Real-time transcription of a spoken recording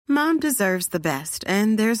Mom deserves the best,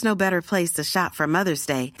 and there's no better place to shop for Mother's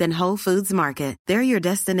Day than Whole Foods Market. They're your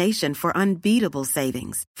destination for unbeatable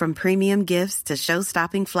savings, from premium gifts to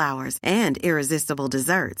show-stopping flowers and irresistible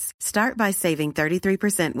desserts. Start by saving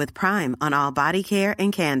 33% with Prime on all body care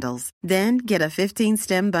and candles. Then get a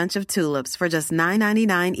 15-stem bunch of tulips for just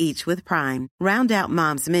 $9.99 each with Prime. Round out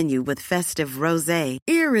Mom's menu with festive rosé,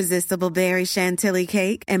 irresistible berry chantilly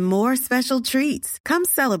cake, and more special treats. Come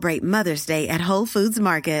celebrate Mother's Day at Whole Foods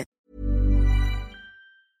Market.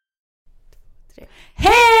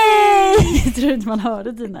 Hej! Jag tror inte man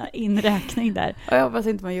hörde dina inräkning där. Och jag hoppas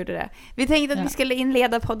inte man gjorde det. Vi tänkte att vi skulle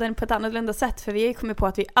inleda podden på ett annorlunda sätt, för vi har kommit på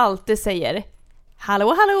att vi alltid säger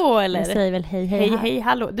hallå, hallå, eller? Jag säger väl hej, hej, hej,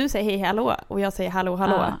 hallå. Du säger hej, hallå, och jag säger hallå,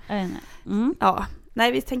 hallå. Ja,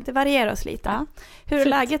 nej, vi tänkte variera oss lite. Ja. Hur är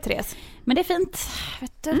läget, Therese? Men det är fint,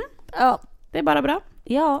 vet du. Ja, det är bara bra.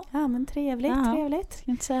 Ja, men trevligt.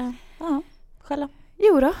 Ska inte säga. Ja, själv.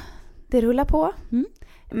 Jo då, det rullar på.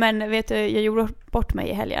 Men vet du, jag gjorde bort mig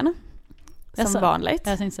i helgen. Som vanligt.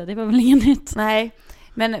 Jag tänkte säga, det var väl inget nytt. Nej,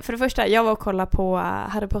 men för det första, jag var och kollade på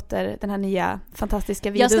Harry Potter, den här nya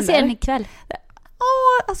fantastiska videon. Jag ska se den ikväll.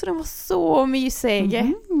 Alltså den var så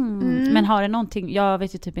mysig. Men har det någonting, jag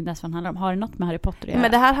vet ju typ inte ens vad den handlar om. Har det något med Harry Potter att göra?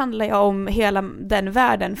 Men det här handlar ju om hela den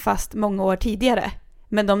världen, fast många år tidigare.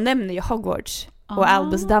 Men de nämner ju Hogwarts och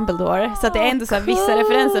Albus Dumbledore, så att det är ändå så här vissa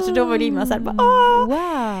referenser, så då var Lima så här bara,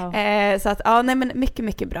 wow. Så att nej, men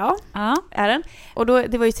mycket bra är den. Och då,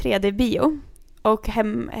 det var ju 3D-bio, och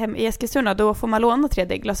hem i Eskilstuna då får man låna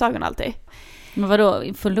 3D-glasögon alltid. Men vadå?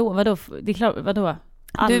 Det är klart, vadå?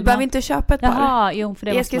 Du behöver inte köpa ett par. Jaha, jo, för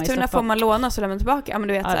det i Eskilstuna får man låna så lämnar man tillbaka. Ja, men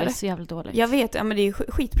du vet, det är så jävla dåligt. Jag vet, men det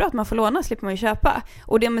är skitbra att man får låna, slipper man ju köpa.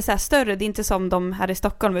 Och de är så här större, det är inte som de här i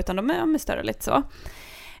Stockholm, utan de är större lite så.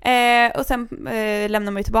 Och sen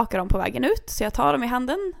lämnar man ju tillbaka dem på vägen ut. Så jag tar dem i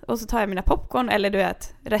handen och så tar jag mina popcorn, eller du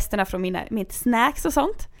vet, resterna från mitt snacks och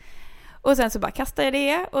sånt. Och sen så bara kastar jag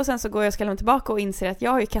det, och sen så går jag och ska lämna tillbaka och inser att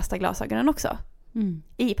jag har ju kastat glasögonen också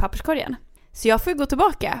i papperskorgen. Så jag får ju gå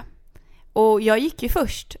tillbaka. Och jag gick ju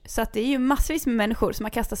först, så att det är ju massvis med människor som har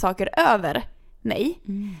kastat saker över mig.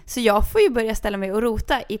 Så jag får ju börja ställa mig och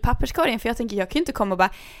rota i papperskorgen, för jag tänker, jag kan ju inte komma och bara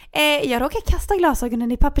jag råkar kasta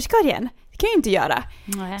glasögonen i papperskorgen. Det kan jag ju inte göra.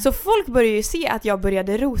 Nej. Så folk började ju se att jag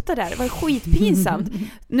började rota där. Det var skitpinsamt.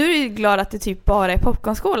 Nu är jag glad att det typ bara är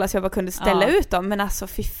popcornskålar, så jag bara kunde ställa ut dem. Men alltså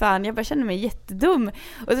fy fan, jag bara kände mig jättedum.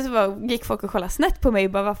 Och så bara gick folk och kollade snett på mig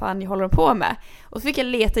och bara, vad fan håller de på med? Och så fick jag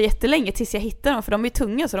leta jättelänge tills jag hittade dem, för de är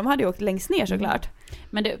tunga, så de hade ju åkt längst ner såklart.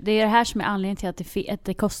 Men det är det här som är anledningen till att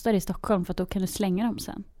det kostar i Stockholm, för att då kan du slänga dem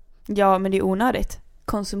sen. Ja, men det är onödigt.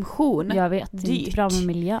 Konsumtion. Jag vet, det är inte bra med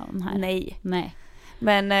miljön här. Nej.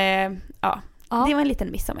 Men det var en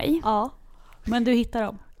liten miss av mig. Ja, men du hittade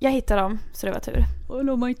dem. Jag hittade dem, så det var tur. Och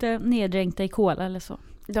de var inte neddränkta i kola eller så.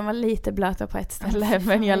 De var lite blöta på ett ställe,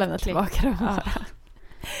 men jag lämnade tillbaka dem. Ja.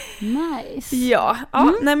 Nice. Ja.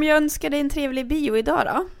 Nej, men jag önskar dig en trevlig bio idag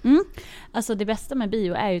då. Alltså det bästa med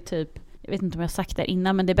bio är ju typ, jag vet inte om jag har sagt det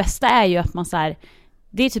innan, men det bästa är ju att man så här,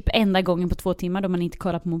 det är typ enda gången på 2 timmar då man inte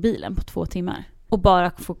kollar på mobilen på 2 timmar. Och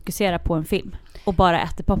bara fokusera på en film. Och bara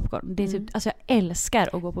äter popcorn. Det är typ, alltså jag älskar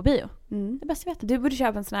att gå på bio. Det bästa jag vet. Du borde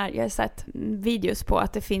köpa en sån här, jag har sett videos på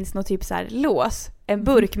att det finns något typ så här lås. En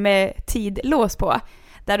burk med tidlås på.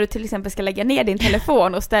 Där du till exempel ska lägga ner din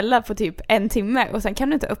telefon och ställa på typ 1 timme. Och sen kan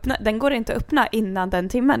du inte öppna, den går inte att öppna innan den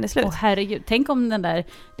timmen är slut. Åh herregud, tänk om den där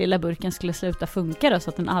lilla burken skulle sluta funka då, så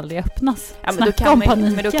att den aldrig öppnas. Ja, men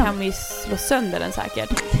då kan man ju slå sönder den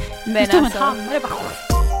säkert. Men det alltså, en hammare bara...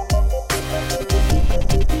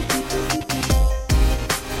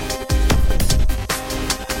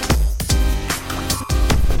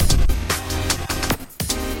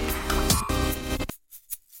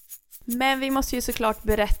 Men vi måste ju såklart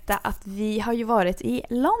berätta att vi har ju varit i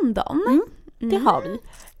London. Det har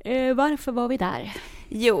vi. Varför var vi där?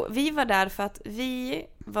 Jo, vi var där för att vi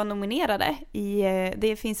var nominerade i...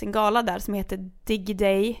 det finns en gala där som heter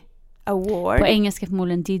Digiday Award. På engelska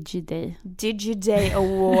förmodligen Digiday. Digiday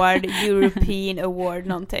Award, European Award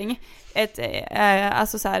någonting.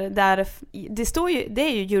 Alltså så här, där det står ju, det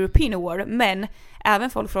är ju European Award, men även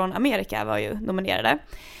folk från Amerika var ju nominerade.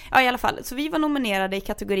 Ja, i alla fall. Så vi var nominerade i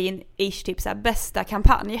kategorin typ så här, bästa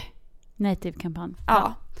kampanj. Native kampanj.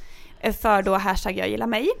 Ja. För då hashtag jag gillar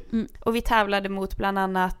mig. Och vi tävlade mot bland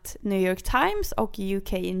annat New York Times och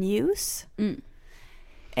UK News.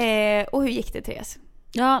 Och hur gick det, Therese?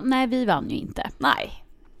 Ja, nej, vi vann ju inte. Nej.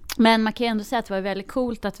 Men man kan ju ändå säga att det var väldigt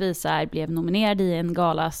coolt att vi så här blev nominerade i en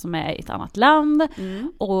gala som är i ett annat land.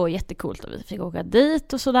 Och jättekult att vi fick åka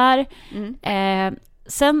dit och sådär.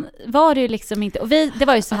 Sen var det ju liksom inte... Och det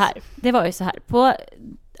var ju så här. På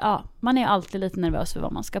man är alltid lite nervös för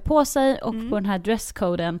vad man ska på sig. Och på den här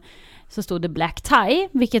dresscoden så stod det black tie,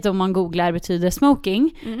 vilket om man googlar betyder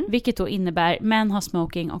smoking. Vilket då innebär män har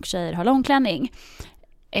smoking och tjejer har långklänning.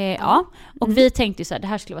 Och vi tänkte ju så här, det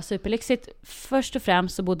här skulle vara superlyxigt. Först och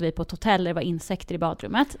främst så bodde vi på ett hotell där det var insekter i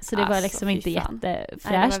badrummet. Så det var liksom inte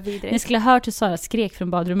jättefräscht. Ni skulle ha hört hur Sara skrek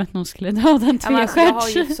från badrummet när hon skulle döda en tvestjärt. Jag har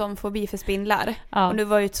ju sån fobi för spindlar. Och nu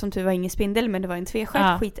var ju som tur var ingen spindel, men det var en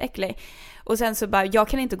tvestjärt, skitäcklig. Och sen så bara, jag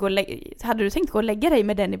kan inte gå hade du tänkt gå och lägga dig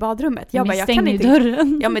med den i badrummet? Jag kan inte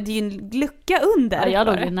dörren. Ja, men det är ju en lucka under. Ja, jag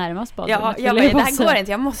låg ju närmast badrummet. Ja, men det här går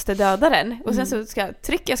inte, jag måste döda den. Och sen så ska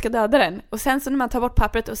jag ska döda den. Och sen så när man tar bort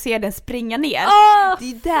pappret och ser den springa ner, det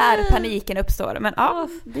är där paniken uppstår. Men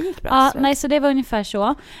det gick bra. Nej, så det var ungefär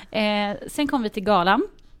så. Sen kom vi till galan.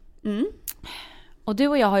 Och du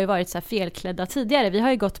och jag har ju varit så här felklädda tidigare. Vi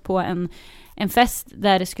har ju gått på en fest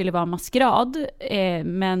där det skulle vara maskerad,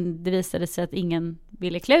 men det visade sig att ingen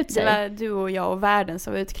ville klä ut sig. Det var du och jag och världen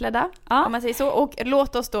som var utklädda, om man säger så. Och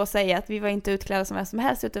låt oss då säga att vi var inte utklädda som vem som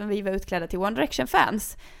helst, utan vi var utklädda till One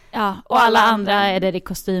Direction-fans. Ja, och alla andra är det i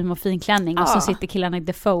kostym och finklänning. Och så sitter killarna i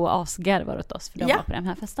Defoe och asgarvar åt oss, för de var på den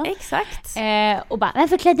här festen. Exakt. Och bara,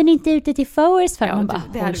 varför klädde ni inte ute till Forest? För man bara,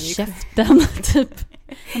 håll käften, typ.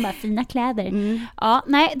 De bara, fina kläder. Ja,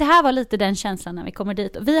 nej, det här var lite den känslan när vi kommer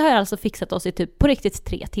dit. Och vi har alltså fixat oss i typ på riktigt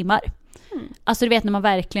 3 timmar. Alltså du vet när man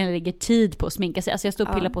verkligen lägger tid på att sminka sig. Alltså jag stod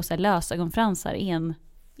och pillade på så här lösögonfransar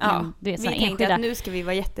vi tänkte att nu ska vi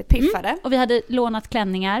vara jättepiffade. Och vi hade lånat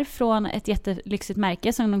klänningar från ett jättelyxigt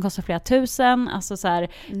märke som de kostar flera tusen. Alltså så här,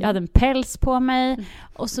 jag hade en päls på mig.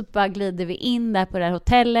 Och så bara glider vi in där på det här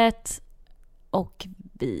hotellet. Och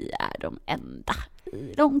vi är de enda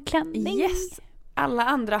i långklänning. Yes. Alla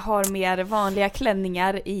andra har mer vanliga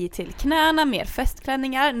klänningar till knäna, mer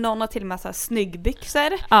festklänningar. Någon har till och med så här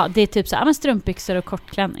snyggbyxor. Ja, det är typ så här, strumpbyxor och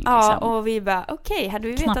kortklänning. Ja, liksom. Och vi bara, okej, hade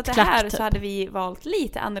vi vetat det här typ, så hade vi valt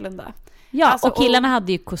lite annorlunda. Ja, alltså, och killarna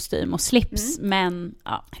hade ju kostym och slips, men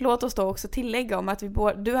ja. Låt oss då också tillägga om att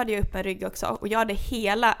du hade ju öppen rygg också, och jag hade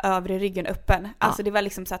hela övre ryggen öppen. Alltså det var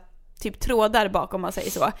liksom så här, typ trådar bak, om man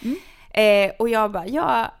säger så. Och jag bara,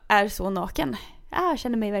 jag är så naken. Jag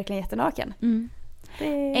känner mig verkligen jättenaken.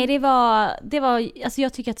 Det var alltså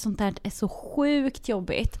jag tycker att sånt där är så sjukt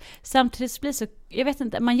jobbigt. Samtidigt blir så, jag vet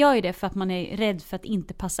inte, man gör ju det för att man är rädd för att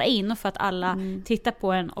inte passa in och för att alla tittar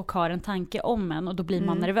på en och har en tanke om en, och då blir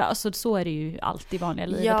man nervös, och så är det ju alltid i vanliga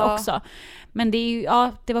livet också. Men det är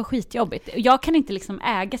ju, det var skitjobbigt. Jag kan inte liksom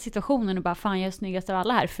äga situationen och bara, fan jag är snyggast av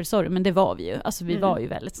alla här, för sorry, men det var vi ju. Alltså vi var ju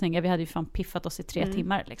väldigt snygga, vi hade ju fan piffat oss i 3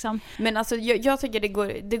 timmar liksom. Men alltså jag tycker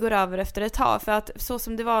det går över efter ett tag, för att så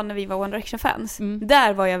som det var när vi var One Direction-fans,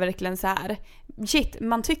 där var jag verkligen så här, shit,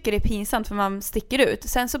 man tycker det är pinsamt för man sticker ut.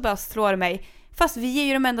 Sen så bara slår det mig, fast vi är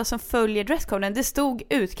ju de enda som följer dresscoden. Det stod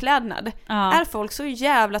utklädnad. Är folk så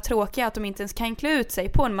jävla tråkiga att de inte ens kan klä ut sig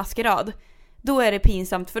på en maskerad, då är det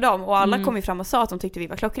pinsamt för dem. Och alla kom ju fram och sa att de tyckte vi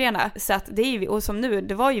var klockrena. Så att det är vi, och som nu,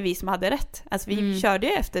 det var ju vi som hade rätt. Alltså vi körde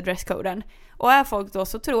ju efter dresscoden. Och är folk då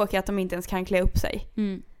så tråkiga att de inte ens kan klä upp sig?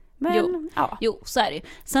 Men, jo, så är det.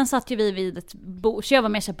 Sen satt ju vi vid ett bord, så jag var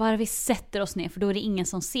mer så här, bara vi sätter oss ner, för då är det ingen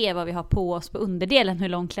som ser vad vi har på oss på underdelen, hur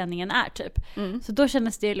lång klänningen är typ. Så då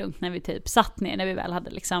kändes det lugnt när vi typ satt ner, när vi väl hade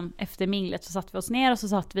liksom, efter minglet så satt vi oss ner, och så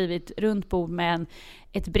satt vi vid ett runt bord med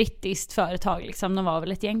ett brittiskt företag liksom. De var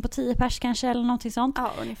väl ett gäng på 10 pers kanske, eller någonting sånt.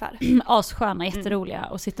 Ja, ungefär. Assköna, jätteroliga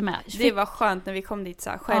att sitta med. Det var skönt när vi kom dit så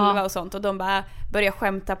här, själva och sånt, och de bara började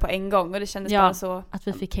skämta på en gång, och det kändes bara så att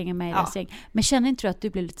vi fick hänga med i deras gäng. Men känner inte du att du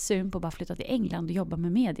blev lite sugen på att bara flytta till England och jobba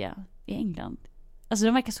med media i England? Alltså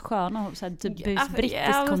de verkar så sköna och så här, typ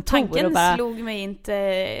brittiskt kontor. Tanken och bara, slog mig inte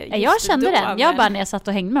jag kände då, den. men Jag bara, när jag satt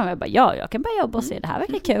och hängde med mig, jag bara, jag kan bara jobba och se, det här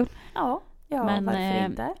verkar kul. Ja, men, varför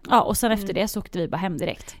inte? Ja, och sen efter det så åkte vi bara hem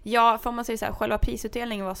direkt. Ja, för man säger så här, själva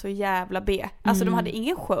prisutdelningen var så jävla B. Alltså de hade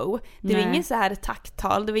ingen show. Det var ingen så här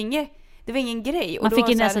tacktal, det var ingen grej. Och man fick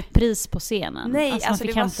inte ens här, ett pris på scenen. Nej, alltså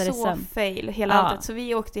det var så fail hela allt. Så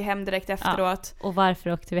vi åkte hem direkt efteråt. Och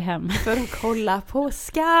varför åkte vi hem? För att kolla på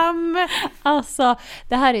Skam. Alltså,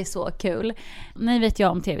 det här är så kul. Ni vet ju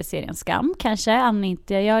om tv-serien Skam. Kanske, om ni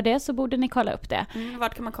inte gör det så borde ni kolla upp det.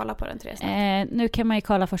 Vart kan man kolla på den, Therese? Nu kan man ju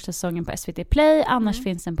kolla första säsongen på SVT Play. Annars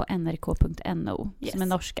finns den på nrk.no, som är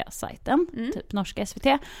norska sajten. Typ norska SVT.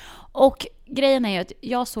 Och grejen är ju att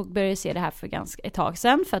jag började se det här för ganska ett tag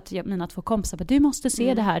sedan, för att mina 2 kompisar bara, du måste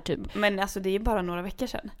se det här typ. Men alltså det är ju bara några veckor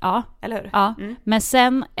sedan. Ja. Eller hur? Ja. Men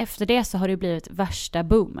sen efter det så har det blivit värsta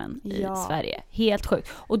boomen i Sverige. Helt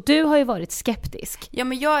sjukt. Och du har ju varit skeptisk. Ja,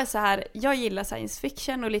 men jag är så här, jag gillar science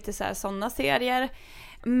fiction och lite så här sådana serier.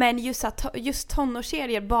 Men just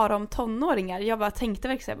tonårsserier bara om tonåringar. Jag bara tänkte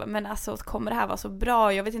verkligen, men alltså kommer det här vara så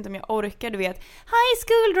bra? Jag vet inte om jag orkar, du vet. High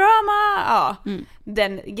school drama! Ja,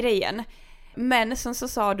 den grejen. Men sen så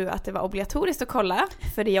sa du att det var obligatoriskt att kolla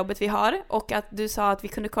för det jobbet vi har. Och att du sa att vi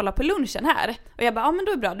kunde kolla på lunchen här. Och jag bara, ja men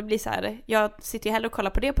då är det bra. Det blir så här, jag sitter ju hellre och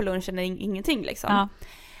kollar på det på lunchen än ingenting liksom. Ja.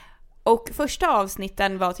 Och första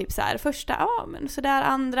avsnitten var typ så här, första, ja men sådär,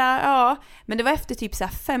 andra, ja. Men det var efter typ så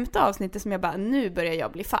här 5:e avsnittet som jag bara, nu börjar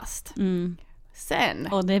jag bli fast. Sen.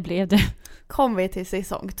 Och det blev det. Kom vi till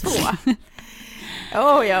säsong 2.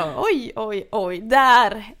 Oj.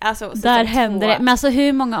 Där hände det. Men alltså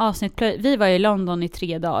hur många avsnitt, vi var i London i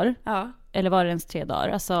 3 dagar. Ja. Eller var det ens 3 dagar?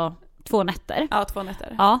 Alltså 2 nätter. Ja, 2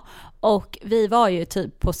 nätter. Ja, och vi var ju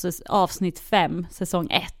typ på avsnitt 5, säsong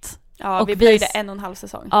 1. Ja, och vi började 1,5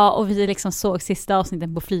 säsong. Ja, och vi liksom såg sista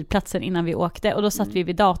avsnitten på flygplatsen innan vi åkte. Och då satt vi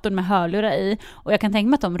vid datorn med hörlurar i. Och jag kan tänka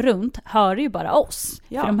mig att de runt hör ju bara oss.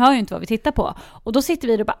 Ja. För de hör ju inte vad vi tittar på. Och då sitter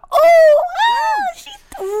vi och bara, shit.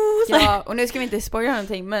 Ja, och nu ska vi inte spoila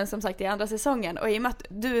någonting, men som sagt i andra säsongen. Och i och med att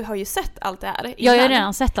du har ju sett allt det här. Jag har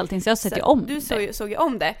redan sett allting, så jag har sett ju om det. Du såg ju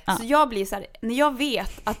om det. Ja. Så jag blir så här, när jag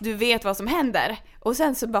vet att du vet vad som händer. Och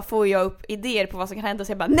sen så bara får jag upp idéer på vad som kan hända.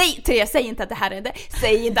 Så jag bara, nej Therese, säg inte att det här händer.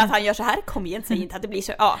 Säg inte att han gör så här. Kom igen, säg inte att det blir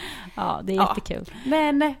så. Ja, det är jättekul.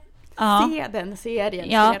 Men se den serien,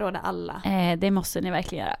 ska jag råda alla. Det måste ni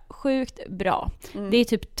verkligen göra. Sjukt bra. Det är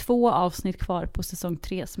typ 2 avsnitt kvar på säsong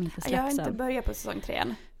 3 som inte släpps. Jag har inte börjat på säsong 3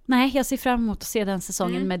 än. Nej, jag ser fram emot att se den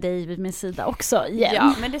säsongen med dig vid min sida också igen.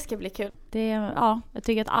 Ja, men det ska bli kul. Jag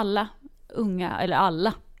tycker att alla unga, eller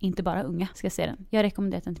alla, inte bara unga, ska se den. Jag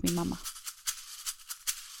rekommenderar den till min mamma.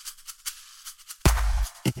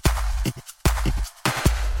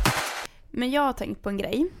 Men jag har tänkt på en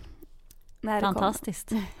grej.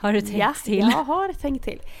 Fantastiskt. Har du tänkt till? Jag har tänkt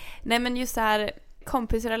till. Nej, men just så här,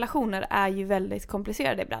 kompisrelationer är ju väldigt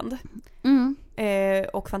komplicerade ibland.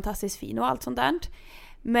 Och fantastiskt fin och allt sånt där.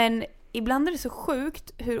 Men ibland är det så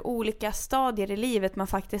sjukt hur olika stadier i livet man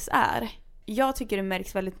faktiskt är. Jag tycker det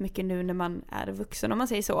märks väldigt mycket nu när man är vuxen, om man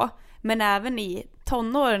säger så. Men även i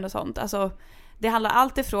tonåren och sånt. Alltså, det handlar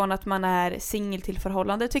allt ifrån att man är singel till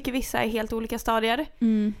förhållande, tycker vissa är helt olika stadier.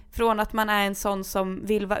 Från att man är en sån som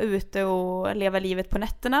vill vara ute och leva livet på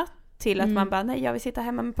nätterna, till att man bara, nej jag vill sitta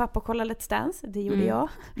hemma med pappa och kolla Let's Dance. Det gjorde jag.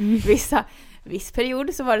 Viss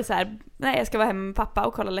period så var det så här, nej jag ska vara hemma med pappa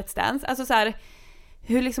och kolla Let's Dance. Alltså så här,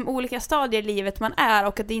 hur liksom olika stadier i livet man är,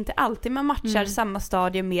 och att det inte alltid man matchar samma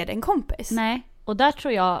stadie med en kompis. Nej, och där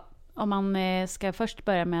tror jag, om man ska först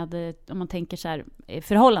börja med, om man tänker så här,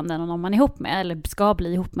 förhållanden och någon man är ihop med eller ska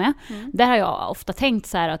bli ihop med. Där har jag ofta tänkt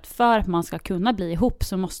så här att för att man ska kunna bli ihop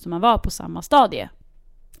så måste man vara på samma stadie.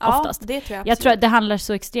 Oftast. Ja, det tror jag tror att det handlar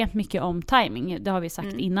så extremt mycket om timing. Det har vi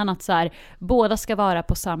sagt innan, att så här, båda ska vara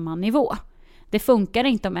på samma nivå. Det funkar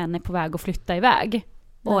inte om en är på väg att flytta iväg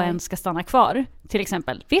och en ska stanna kvar, till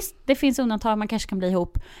exempel. Visst, det finns undantag, man kanske kan bli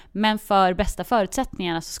ihop, men för bästa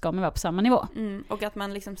förutsättningarna så ska man vara på samma nivå. Och att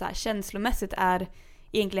man liksom så här känslomässigt är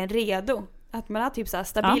egentligen redo. Att man är typ så här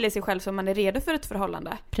stabil i sig själv, så man är redo för ett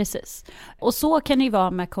förhållande. Precis. Och så kan det ju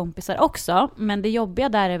vara med kompisar också, men det jobbiga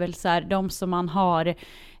där är väl så här, de som man har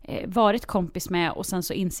varit kompis med och sen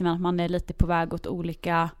så inser man att man är lite på väg åt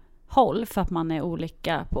olika håll för att man är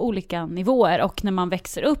olika på olika nivåer, och när man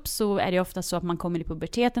växer upp så är det ofta så att man kommer i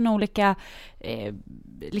puberteten olika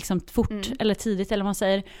liksom fort eller tidigt eller vad man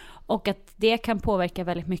säger, och att det kan påverka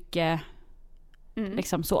väldigt mycket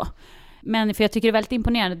liksom så. Men för jag tycker det är väldigt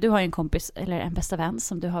imponerande, du har ju en kompis eller en bästa vän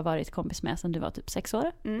som du har varit kompis med sedan du var typ 6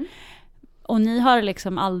 år. Och ni har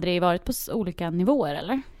liksom aldrig varit på olika nivåer,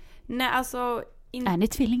 eller? Nej, alltså är ni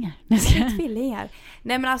tvillingar? Tvillingar.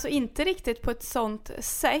 Nej, men alltså inte riktigt på ett sånt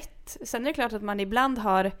sätt. Sen är det klart att man ibland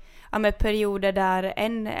har med perioder där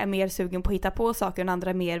en är mer sugen på att hitta på saker och den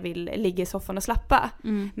andra mer vill ligga i soffan och slappa.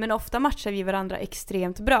 Men ofta matchar vi varandra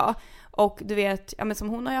extremt bra. Och du vet, som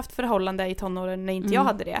hon har ju haft förhållande i tonåren när inte jag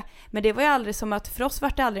hade det. Men det var ju aldrig som att, för oss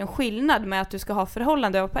var det aldrig en skillnad med att du ska ha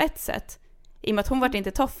förhållande på ett sätt. I och med att hon var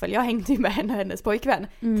inte toffel, jag hängde ju med henne och hennes pojkvän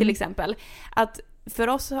till exempel. Att för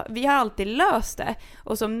oss, vi har alltid löst det.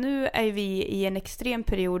 Och som nu är vi i en extrem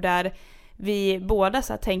period där vi båda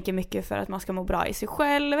så här tänker mycket för att man ska må bra i sig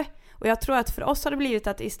själv. Och jag tror att för oss har det blivit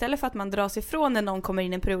att istället för att man dras ifrån när någon kommer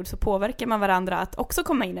in i en period, så påverkar man varandra att också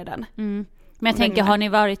komma in i den. Men jag tänker, har ni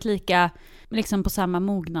varit lika liksom på samma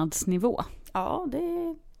mognadsnivå? Ja,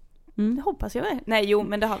 Det hoppas jag. Nej, jo,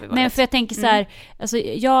 men det har vi varit. Nej, för jag tänker så här, alltså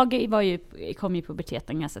jag kom ju på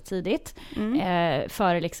puberteten ganska tidigt.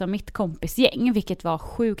 För liksom mitt kompisgäng, vilket var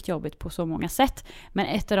sjukt jobbigt på så många sätt. Men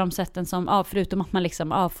ett av de sätten som, förutom att man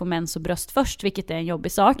liksom får mens och bröst först, vilket är en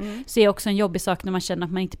jobbig sak, så är också en jobbig sak när man känner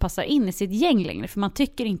att man inte passar in i sitt gäng längre. För man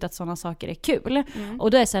tycker inte att sådana saker är kul.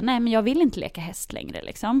 Och då är det så här, nej men jag vill inte leka häst längre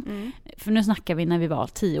liksom. För nu snackar vi när vi var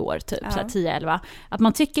 10 år typ, så här 10-11. Att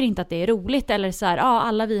man tycker inte att det är roligt, eller så här,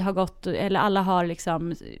 alla vi har gått, eller alla har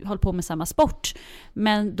liksom hållit på med samma sport.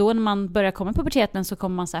 Men då när man börjar komma på puberteten så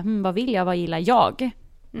kommer man så här, vad vill jag, vad gillar jag?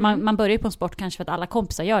 Man börjar ju på en sport kanske för att alla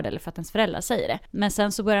kompisar gör det eller för att ens föräldrar säger det. Men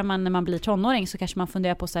sen så börjar man, när man blir tonåring, så kanske man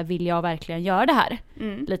funderar på så här, vill jag verkligen göra det här?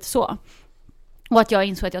 Lite så. Och att jag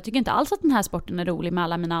insåg att jag tycker inte alls att den här sporten är rolig, med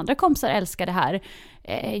alla mina andra kompisar älskar det här.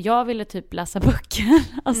 Jag ville typ läsa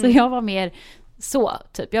böcker. Alltså jag var mer så,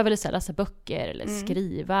 typ. Jag ville så här, läsa böcker eller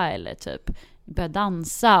skriva eller typ börja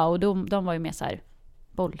dansa. Och de var ju mer så här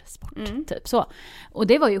bollsport, typ så. Och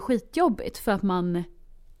det var ju skitjobbigt för att man,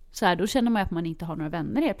 så här, då känner man att man inte har några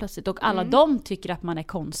vänner helt plötsligt. Och alla de tycker att man är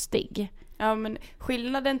konstig. Ja, men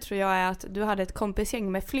skillnaden tror jag är att du hade ett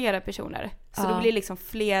kompisgäng med flera personer. Så det blir liksom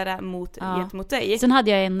flera gentemot dig. Sen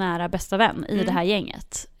hade jag en nära bästa vän i det här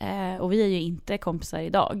gänget. Och vi är ju inte kompisar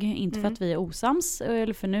idag. Inte för att vi är osams,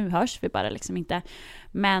 eller för nu hörs vi bara liksom inte.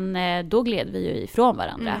 Men då gled vi ju ifrån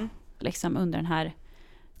varandra liksom under den här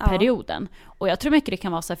perioden. Och jag tror mycket det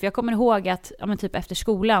kan vara så här, för jag kommer ihåg att typ efter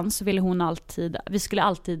skolan så ville hon vi skulle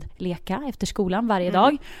alltid leka efter skolan varje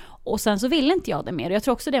dag. Och sen så ville inte jag det mer. Jag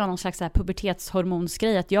tror också det var någon slags så här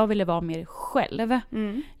pubertetshormonsgrej, att jag ville vara mer själv.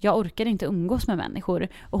 Jag orkade inte umgås med människor.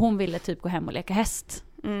 Och hon ville typ gå hem och leka häst.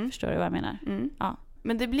 Förstår du vad jag menar? Ja.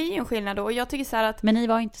 Men det blir ju en skillnad då. Och jag tycker så här att... Men ni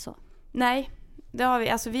var inte så. Nej, det har vi.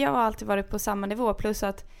 Alltså vi har alltid varit på samma nivå. Plus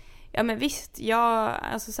att, ja men visst,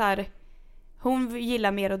 alltså så här... Hon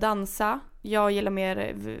gillar mer att dansa. Jag gillar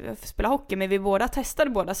mer att spela hockey. Men vi båda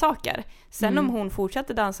testade båda saker. Sen om hon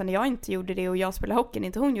fortsatte dansa när jag inte gjorde det och jag spelade hockey när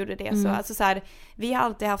inte hon gjorde det. Så, alltså så här, vi har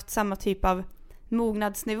alltid haft samma typ av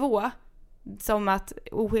mognadsnivå. Som att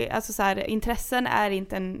alltså så här, intressen är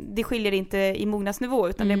inte det skiljer inte i mognadsnivå,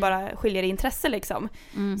 utan det bara skiljer i intresse liksom.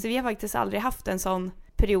 Så vi har faktiskt aldrig haft en sån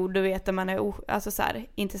period, du vet, där man är alltså så här,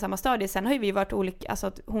 inte samma stadie. Sen har ju vi varit olika, alltså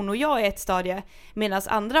att hon och jag är ett stadie medan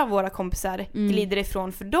andra av våra kompisar glider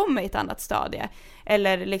ifrån, för de är ett annat stadie.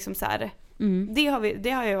 Eller liksom så här,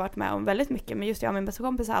 det har jag varit med om väldigt mycket, men just jag och min bästa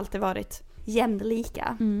kompis har alltid varit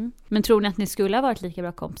jämlika. Men tror ni att ni skulle ha varit lika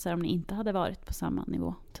bra kompisar om ni inte hade varit på samma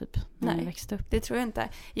nivå typ när ni växte upp? Det tror jag inte.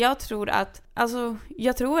 Jag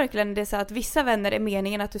tror verkligen det är så att vissa vänner är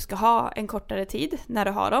meningen att du ska ha en kortare tid när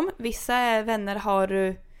du har dem. Vissa vänner har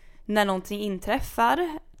du när någonting inträffar.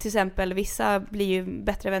 Till exempel vissa blir ju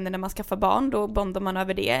bättre vänner när man skaffar barn, då bondar man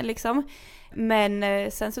över det liksom.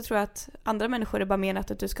 Men sen så tror jag att andra människor är bara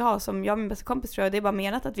menat att du ska ha, som jag och min bästa kompis tror jag, det är bara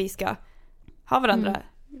menat att vi ska ha varandra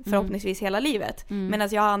förhoppningsvis hela livet. Medan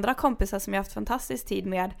jag har andra kompisar som jag har haft fantastisk tid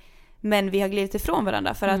med, men vi har glidit ifrån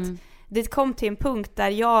varandra för att det kom till en punkt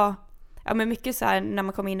där men mycket så här när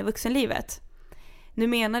man kommer in i vuxenlivet. Nu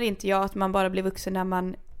menar inte jag att man bara blir vuxen när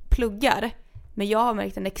man pluggar, men jag har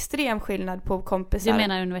märkt en extrem skillnad på kompisar. Du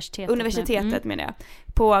menar universitetet? Universitetet menar jag.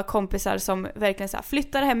 På kompisar som verkligen så här,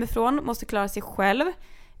 flyttar hemifrån, måste klara sig själv,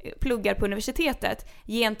 pluggar på universitetet,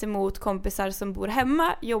 gentemot kompisar som bor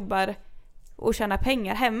hemma, jobbar och tjäna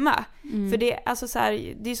pengar hemma. För det, alltså så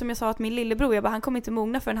här, det är som jag sa att min lillebror, han kommer inte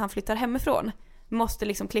mogna förrän han flyttar hemifrån. Måste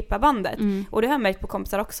liksom klippa bandet. Och det har jag märkt på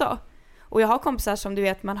kompisar också. Och jag har kompisar som du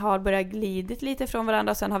vet, man har börjat glidit lite från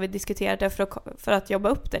varandra och sen har vi diskuterat det för att jobba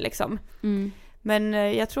upp det liksom. Men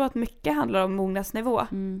jag tror att mycket handlar om mognadsnivå.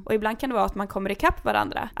 Och ibland kan det vara att man kommer ikapp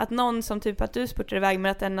varandra. Att någon som typ att du spurtar iväg,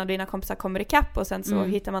 men att en av dina kompisar kommer ikapp och sen så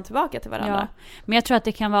hittar man tillbaka till varandra. Ja. Men jag tror att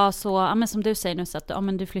det kan vara så, men som du säger nu, så att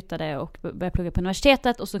men du flyttade och började plugga på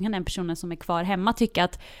universitetet, och så kan den personen som är kvar hemma tycka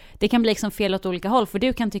att det kan bli liksom fel åt olika håll. För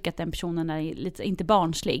du kan tycka att den personen är lite, inte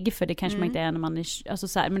barnslig, för det kanske man inte är när man är, alltså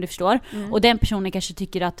så här, men du förstår. Och den personen kanske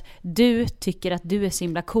tycker att du är så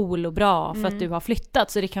himla cool och bra för att du har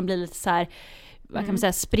flyttat. Så det kan bli lite så här, vad kan man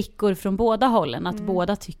säga, sprickor från båda hållen, att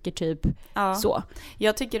båda tycker typ så.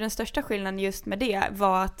 Jag tycker den största skillnaden just med det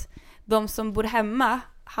var att de som bor hemma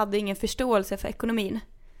hade ingen förståelse för ekonomin.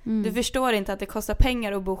 Du förstår inte att det kostar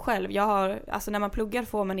pengar att bo själv. Alltså när man pluggar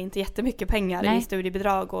får man inte jättemycket pengar i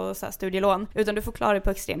studiebidrag och så här studielån, utan du får klara dig på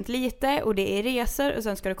extremt lite, och det är resor och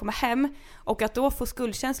sen ska du komma hem, och att då få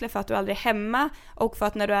skuldkänsla för att du aldrig är hemma, och för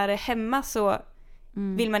att när du är hemma så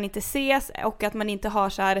vill man inte ses, och att man inte har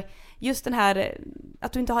så här, just den här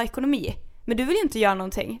att du inte har ekonomi. Men du vill ju inte göra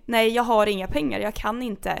någonting. Nej, jag har inga pengar. Jag kan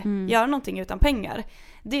inte göra någonting utan pengar.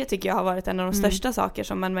 Det tycker jag har varit en av de största saker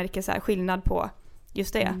som man märker så här skillnad på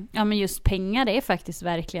just det. Ja, men just pengar, det är faktiskt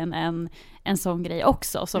verkligen en sån grej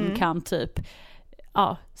också som kan typ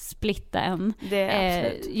splitta en.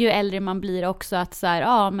 Ju äldre man blir också, att så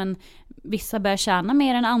här, men vissa börjar tjäna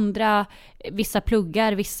mer än andra, vissa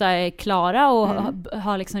pluggar, vissa är klara och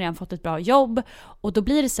har liksom redan fått ett bra jobb, och då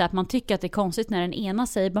blir det så att man tycker att det är konstigt när den ena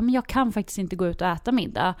säger men jag kan faktiskt inte gå ut och äta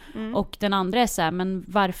middag, och den andra är så här, men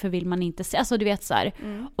varför vill man inte se, alltså du vet så här.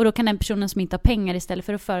 Och då kan den personen som inte har pengar, istället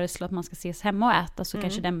för att föreslå att man ska ses hemma och äta, så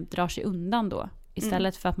kanske den drar sig undan då,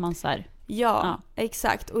 istället för att man så här, ja,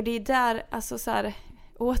 exakt, och det är där, alltså så här,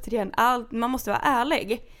 återigen, man måste vara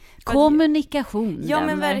ärlig. Kommunikation. Ja,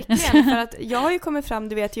 men verkligen. För att jag har ju kommit fram,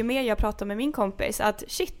 du vet, ju mer jag pratar med min kompis, att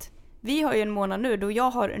shit, vi har ju en månad nu då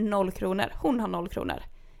jag har 0 kronor, hon har 0 kronor.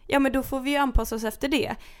 Ja, men då får vi ju anpassa oss efter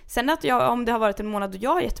det. Sen att om det har varit en månad då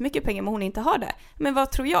jag har jättemycket pengar men hon inte har det, men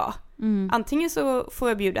vad tror jag? Antingen så får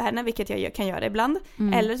jag bjuda henne, vilket jag kan göra ibland,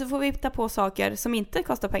 eller så får vi hitta på saker som inte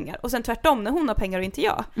kostar pengar. Och sen tvärtom, när hon har pengar och inte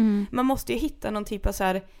jag. Man måste ju hitta någon typ av så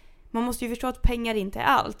här, man måste ju förstå att pengar inte är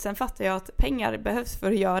allt. Sen fattar jag att pengar behövs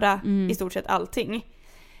för att göra i stort sett allting.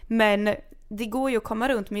 Men det går ju att komma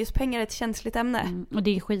runt, men just pengar är ett känsligt ämne. Och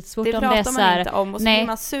det är skitsvårt det om det är pratar så här, man inte om. Och så blir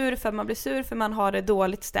man sur för man blir sur för man har det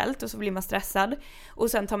dåligt ställt, och så blir man stressad.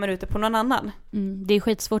 Och sen tar man ut det på någon annan. Det är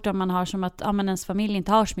skitsvårt om man har som att men ens familj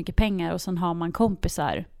inte har så mycket pengar, och sen har man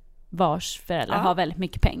kompisar vars föräldrar har väldigt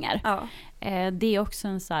mycket pengar. Ja. Det är också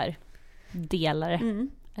en så här delare.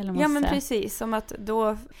 Ja, men precis, som att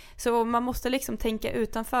då, så man måste liksom tänka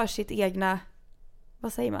utanför sitt egna,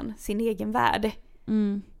 vad säger man, sin egen värld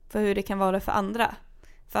för hur det kan vara för andra,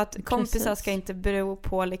 för att kompisar ska inte bero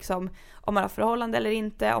på liksom om man har förhållande eller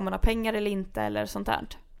inte, om man har pengar eller inte, eller sånt där.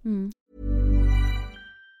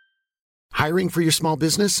 Hiring for your small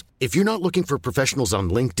business? If you're not looking for professionals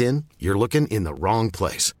on LinkedIn, you're looking in the wrong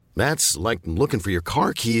place. That's like looking for your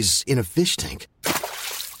car keys in a fish tank.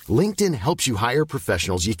 LinkedIn helps you hire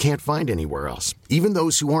professionals you can't find anywhere else, even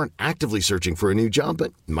those who aren't actively searching for a new job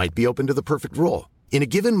but might be open to the perfect role. In a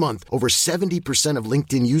given month, over 70% of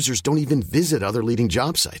LinkedIn users don't even visit other leading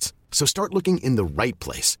job sites. So start looking in the right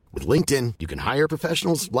place. With LinkedIn, you can hire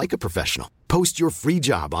professionals like a professional. Post your free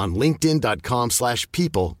job on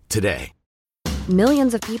linkedin.com/people today.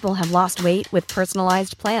 Millions of people have lost weight with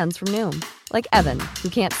personalized plans from Noom. Like Evan, who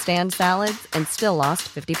can't stand salads and still lost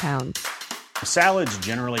 50 pounds. Salads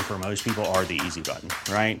generally for most people are the easy button,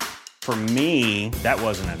 right? For me, that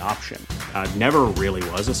wasn't an option. I never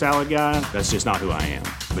really was a salad guy. That's just not who I am.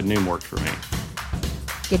 But Noom worked for me.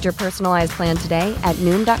 Get your personalized plan today at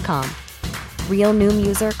Noom.com. Real Noom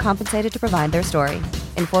user compensated to provide their story.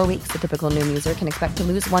 In 4 weeks, the typical Noom user can expect to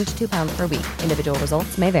lose 1 to 2 pounds per week. Individual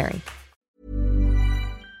results may vary.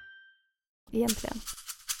 Egentligen.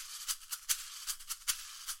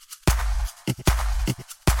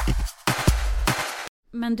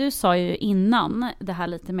 Men du sa ju innan det här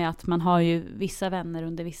lite med att man har ju vissa vänner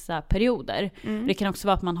under vissa perioder. Det kan också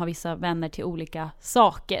vara att man har vissa vänner till olika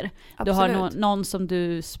saker. Absolut. Du har någon som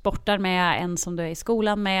du sportar med, en som du är i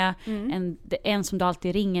skolan med, en som du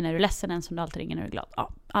alltid ringer när du är ledsen, en som du alltid ringer när du är glad.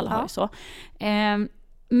 Ja, alla har ju så.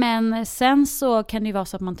 Men sen så kan det ju vara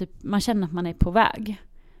så att man känner att man är på väg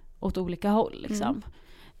åt olika håll. Liksom.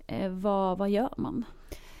 Vad gör man?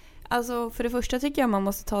 Alltså, för det första tycker jag man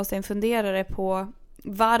måste ta sig en funderare på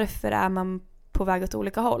varför är man på väg åt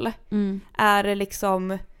olika håll.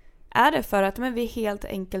 Är det för att vi är helt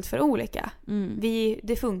enkelt för olika?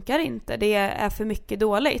 Det funkar inte, det är för mycket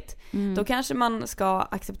dåligt. Då kanske man ska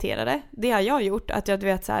acceptera det. Det har jag gjort, att jag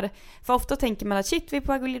vet så här, för ofta tänker man att shit, vi är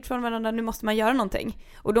på väg ifrån varandra, nu måste man göra någonting.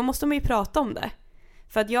 Och då måste man ju prata om det.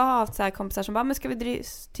 För att jag har haft så här kompisar som bara, men ska vi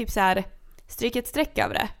typ så här stryka ett streck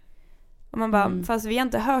över det? Och man bara, fast vi har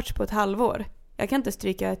inte hörts på ett halvår. Jag kan inte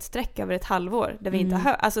stryka ett streck över ett halvår där vi inte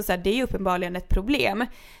har hört. Alltså så här, det är ju uppenbarligen ett problem.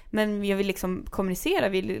 Men jag vill liksom kommunicera,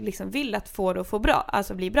 vill att få det att få bra,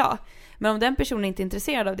 alltså bli bra. Men om den personen inte är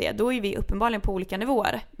intresserad av det, då är vi uppenbarligen på olika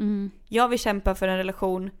nivåer. Jag vill kämpa för en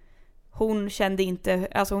relation. Hon kände inte,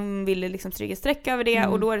 alltså hon ville liksom stryka ett streck över det.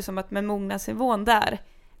 Och då är det som att med mognadsnivån där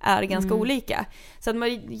är ganska olika. Så att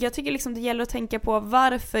jag tycker liksom det gäller att tänka på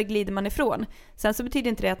varför glider man ifrån. Sen så betyder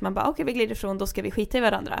inte det att man bara okej, vi glider ifrån, då ska vi skita i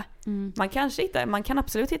varandra. Man kan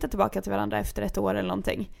absolut hitta tillbaka till varandra efter ett år eller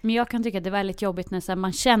någonting. Men jag kan tycka att det är väldigt jobbigt när så här,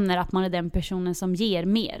 man känner att man är den personen som ger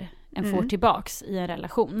mer en får tillbaks i en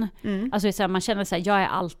relation. Alltså så här, man känner så här, jag är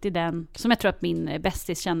alltid den, som jag tror att min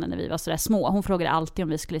bästis kände när vi var så där små. Hon frågade alltid om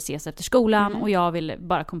vi skulle ses efter skolan och jag ville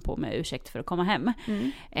bara komma på med ursäkt för att komma hem.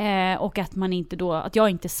 Och att man inte då, att jag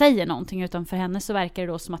inte säger någonting, utan för henne så verkar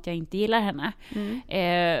det då som att jag inte gillar henne.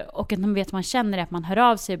 Och att man vet, man känner det, att man hör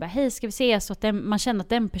av sig och bara, hej, ska vi ses? Så att man känner att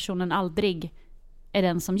den personen aldrig är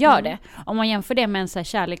den som gör det. Om man jämför det med en så här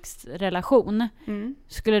kärleksrelation,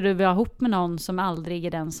 skulle du vara ihop med någon som aldrig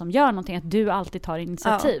är den som gör någonting, att du alltid tar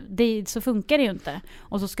initiativ. Så funkar det ju inte.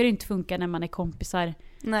 Och så ska det inte funka när man är kompisar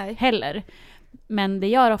heller. Men det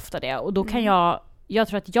gör ofta det. Och då kan jag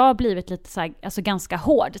tror att jag har blivit lite så här, alltså ganska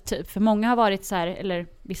hård typ. För många har varit så här, eller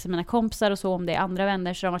vissa av mina kompisar och så, om det är andra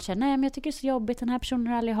vänner, så de har känt, nej men jag tycker det är så jobbigt, den här personen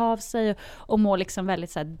hör aldrig av sig, och mår liksom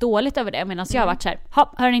väldigt så här dåligt över det. Medan jag har varit så här,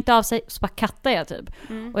 hör den inte av sig, så bara kattar jag typ.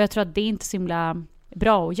 Och jag tror att det är inte så himla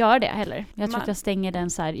bra att göra det heller. Jag tror att jag stänger den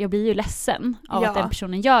så här, jag blir ju ledsen av att den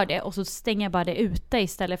personen gör det, och så stänger jag bara det ute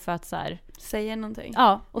istället för att så här, säga någonting.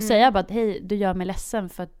 Ja, och säga bara, hej, du gör mig ledsen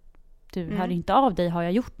för att du hör inte av dig, har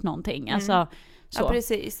jag gjort någonting? Alltså så. Ja,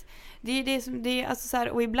 precis. Det är det som det är, alltså så här,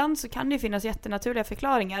 och ibland så kan det finnas jättenaturliga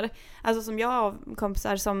förklaringar. Alltså som jag har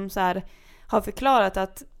kompisar som så här har förklarat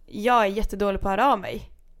att jag är jättedålig på att höra av mig.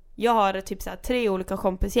 Jag har typ så här 3 olika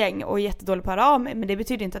kompisgäng och är jättedålig på att höra av mig, men det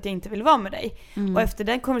betyder inte att jag inte vill vara med dig. Och efter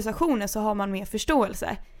den konversationen så har man mer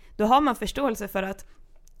förståelse. Då har man förståelse för att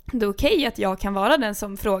det är okej att jag kan vara den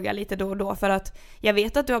som frågar lite då och då, för att jag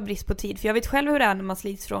vet att du har brist på tid, för jag vet själv hur det är när man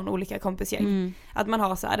slits från olika kompisgäng. Att man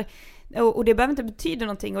har så här, och det behöver inte betyda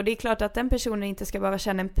någonting, och det är klart att den personen inte ska behöva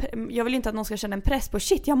känna jag vill inte att någon ska känna en press på,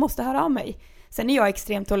 shit, jag måste höra av mig. Sen är jag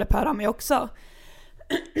extremt dålig på att höra av mig också.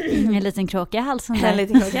 En liten kråka i halsen där. En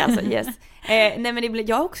liten kråka i halsen, yes. Nej, men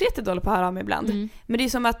jag är också jättedålig på att höra av mig ibland. Men det är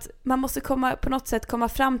som att man måste på något sätt komma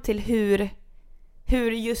fram till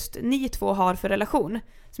hur just ni två har för relation.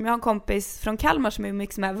 Som jag har en kompis från Kalmar som jag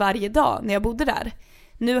umgicks med varje dag när jag bodde där.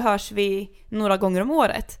 Nu hörs vi några gånger om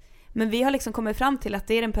året. Men vi har liksom kommit fram till att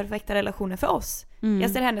det är den perfekta relationen för oss.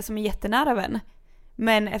 Jag ser henne som en jättenära vän.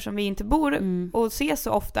 Men eftersom vi inte bor och ses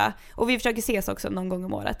så ofta, och vi försöker ses också någon gång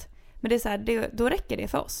om året, men det är så här, då räcker det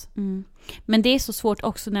för oss. Men det är så svårt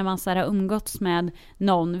också när man så här har umgåtts med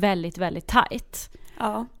någon väldigt, väldigt tajt.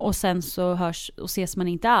 Ja. Och sen så hörs och ses man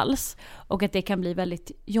inte alls. Och att det kan bli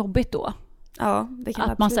väldigt jobbigt då. Ja, det kan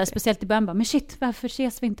att man så här, speciellt i början bara, men shit, varför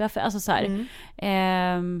ses vi inte? Varför? Alltså så här,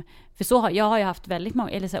 för så jag har ju haft väldigt många,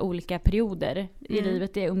 eller så här, olika perioder i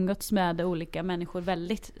livet där jag umgåtts med olika människor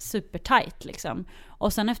väldigt supertight liksom.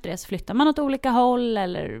 Och sen efter det så flyttar man åt olika håll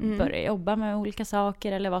eller börjar jobba med olika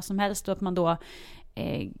saker eller vad som helst, och att man då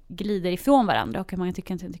glider ifrån varandra, och man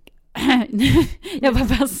tycker inte jag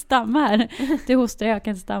bara stammar här. Det hostar, jag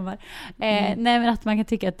kan inte stamma. Nej, men att man kan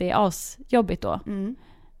tycka att det är asjobbigt då.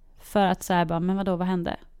 För att så här bara, men vadå, vad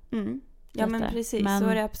hände? Ja, men precis, så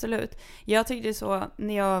är det absolut. Jag tyckte så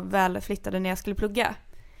när jag väl flyttade, när jag skulle plugga.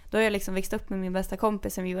 Då har jag liksom växt upp med min bästa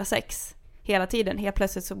kompis sen vi var 6. Hela tiden, helt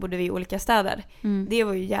plötsligt så bodde vi i olika städer. Det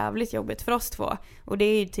var ju jävligt jobbigt för oss två. Och det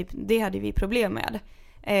är ju typ, det hade vi problem med.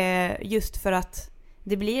 Just för att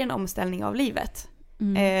det blir en omställning av livet.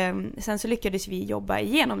 Sen så lyckades vi jobba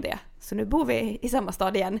igenom det. Så nu bor vi i samma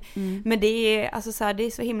stad igen. Men det är, alltså så här, det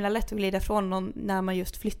är så himla lätt att glida från någon när man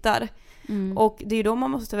just flyttar. Och det är ju då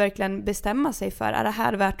man måste verkligen bestämma sig för, är det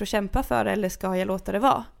här värt att kämpa för eller ska jag låta det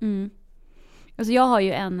vara? Alltså jag har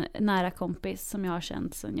ju en nära kompis som jag har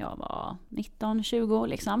känt sedan jag var 19-20 år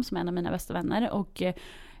liksom, som är en av mina bästa vänner. Och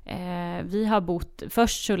vi har bott,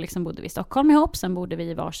 först så liksom bodde vi i Stockholm ihop, sen bodde vi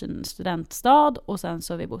i varsin studentstad, och sen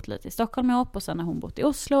så har vi bott lite i Stockholm ihop, och sen har hon bott i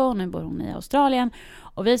Oslo och nu bor hon i Australien.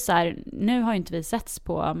 Och vi så här, nu har ju inte vi setts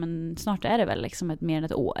på, men snart är det väl liksom mer än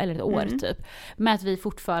ett år, eller ett år typ. Men att vi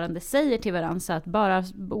fortfarande säger till varandra så att bara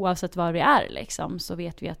oavsett var vi är liksom, så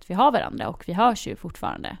vet vi att vi har varandra, och vi hörs ju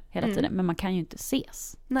fortfarande hela tiden, men man kan ju inte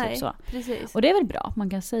ses. Nej, typ så. Precis. Och det är väl bra, man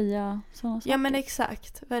kan säga sådana saker. Ja, men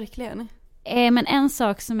exakt, verkligen. Men en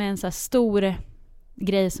sak som är en så här stor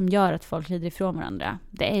grej som gör att folk glider ifrån varandra,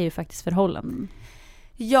 det är ju faktiskt förhållanden.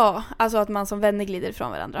 Ja, alltså att man som vänner glider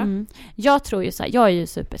ifrån varandra. Jag tror ju så här, jag är ju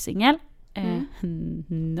supersingel.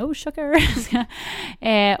 No shocker.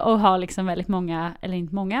 Och har liksom väldigt många, eller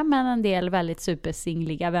inte många, men en del väldigt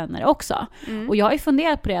supersingliga vänner också. Och jag har ju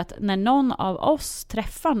funderat på det, att när någon av oss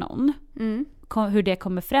träffar någon, hur det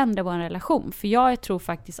kommer förändra vår relation. För jag tror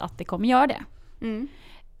faktiskt att det kommer göra det.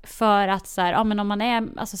 För att så här, ja, men om man är,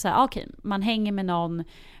 alltså så här, okej, man hänger med någon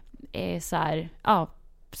så här, ja,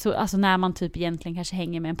 så, alltså när man typ egentligen kanske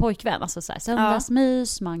hänger med en pojkvän, alltså så här,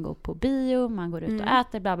 söndagsmys, man går på bio, man går ut och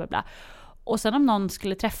äter, bla bla bla. Och sen om någon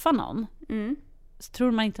skulle träffa någon, Så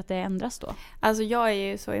tror man inte att det ändras då? Alltså jag är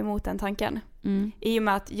ju så emot den tanken. I och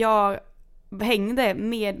med att jag hängde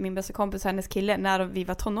med min bästa kompis och hennes kille när vi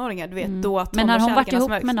var tonåringar. Du vet, då men har hon varit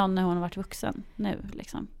ihop med någon när hon har varit vuxen nu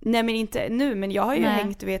liksom? Nej, men inte nu. Men jag har ju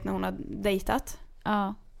hängt, du vet, när hon har dejtat.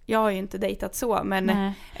 Ja. Jag har ju inte dejtat så, men...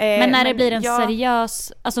 men när det blir en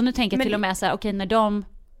seriös... Alltså nu tänker jag till och med så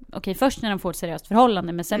här, först när de får ett seriöst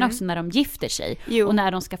förhållande, men sen också när de gifter sig. Och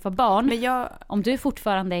när de skaffar barn. Men om du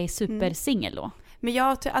fortfarande är supersingel då?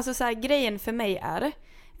 Men alltså så här, grejen för mig är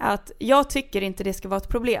att jag tycker inte det ska vara ett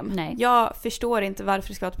problem. Nej. Jag förstår inte varför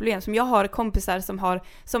det ska vara ett problem. Som jag har kompisar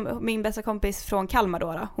som min bästa kompis från Kalmar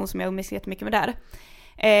då, hon som jag umgås jättemycket med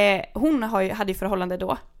där. Hon hade ju förhållande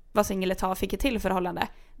då. Var singel ett tag, fick ett till förhållande.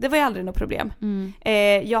 Det var ju aldrig något problem.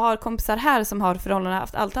 Jag har kompisar här som har förhållande,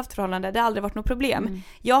 alltid haft förhållande. Det har aldrig varit något problem.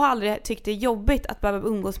 Jag har aldrig tyckt det är jobbigt att behöva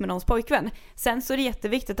umgås med någons pojkvän. Sen så är det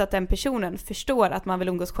jätteviktigt att den personen förstår att man vill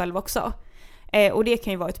umgås själv också. Och det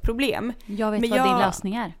kan ju vara ett problem. Jag vet vad din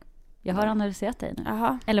lösning är. Jag har analyserat dig nu.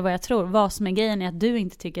 Aha. Eller vad jag tror. Vad som är grejen är att du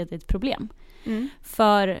inte tycker att det är ett problem.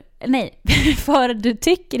 För du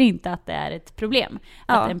tycker inte att det är ett problem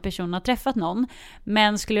att en person har träffat någon.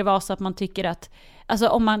 Men skulle det vara så att man tycker att, alltså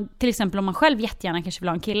om man själv jättegärna kanske vill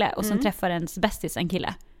ha en kille och sen träffar ens bästis en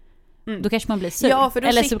kille, då kanske man blir sur. Ja, för då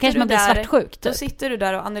eller så kanske man blir svartsjuk typ. Då sitter du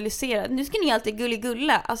där och analyserar. Nu ska ni alltid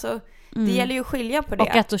gulla. Alltså det gäller ju att skilja på det.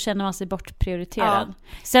 Och att då känner man sig bortprioriterad.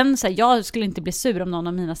 Sen så här, jag skulle inte bli sur om någon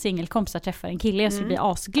av mina singelkompisar träffar en kille. Jag skulle bli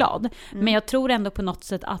asglad. Men jag tror ändå på något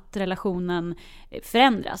sätt att relationen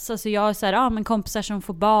förändras. Alltså jag är så här, men kompisar som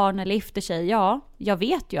får barn eller gifter sig. Ja, jag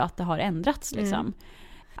vet ju att det har ändrats liksom.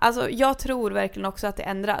 Alltså jag tror verkligen också att det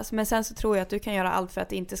ändras. Men sen så tror jag att du kan göra allt för att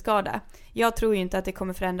det inte ska det. Jag tror ju inte att det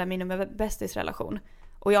kommer förändra min och bästis relation.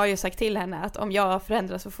 Och jag har ju sagt till henne att om jag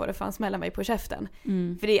förändras så får det fan smälla mig på käften.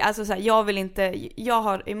 För det är alltså så här, jag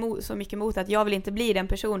har så mycket emot att jag vill inte bli den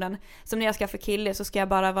personen som när jag ska få kille så ska jag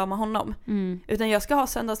bara vara med honom. Utan jag ska ha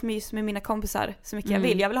söndagsmys med mina kompisar så mycket jag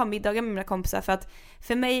vill. Jag vill ha middagar med mina kompisar för att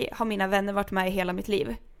för mig har mina vänner varit med i hela mitt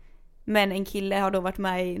liv. Men en kille har då varit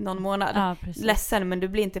med i någon månad. Ja, ledsen, men du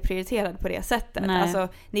blir inte prioriterad på det sättet. Alltså,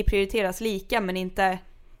 ni prioriteras lika men inte,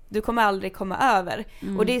 du kommer aldrig komma över.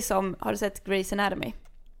 Och det är som, har du sett Grey's Anatomy?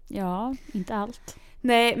 Ja, inte allt.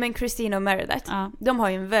 Nej, men Christine och Meredith, de har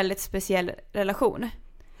ju en väldigt speciell relation.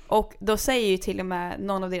 Och då säger ju till och med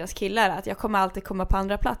någon av deras killar att jag kommer alltid komma på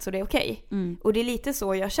andra plats och det är okej. Och det är lite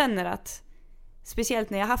så jag känner att, speciellt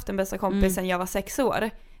när jag haft en bästa kompis sen jag var 6 år,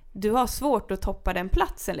 du har svårt att toppa den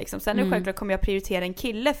platsen liksom. Sen är självklart kommer jag prioritera en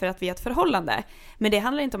kille för att vi har ett förhållande. Men det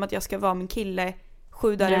handlar inte om att jag ska vara min kille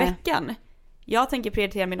 7 dagar i veckan. Jag tänker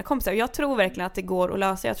prioritera mina kompisar och jag tror verkligen att det går att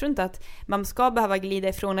lösa. Jag tror inte att man ska behöva glida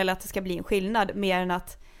ifrån eller att det ska bli en skillnad mer än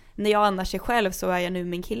att när jag annars är själv så är jag nu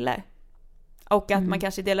min kille. Och att man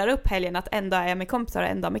kanske delar upp helgen att en dag är jag med kompisar och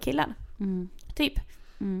en dag med killen. Typ.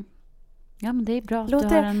 Ja, men det är bra.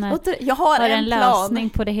 Jag har en lösning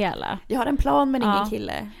på det hela. Jag har en plan men ingen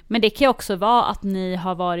kille. Men det kan ju också vara att ni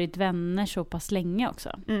har varit vänner så pass länge också.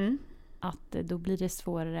 Att då blir det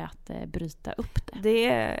svårare att bryta upp det.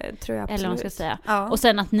 Det tror jag absolut. Eller vad man ska säga. Ja. Och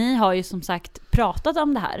sen att ni har ju som sagt pratat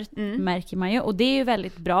om det här, märker man ju. Och det är ju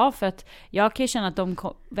väldigt bra för att jag kan ju känna att de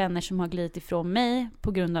vänner som har glidit ifrån mig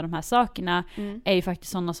på grund av de här sakerna är ju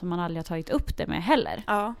faktiskt sådana som man aldrig har tagit upp det med heller.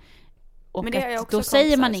 Ja. Och men det då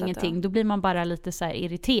säger man ingenting, då blir man bara lite så här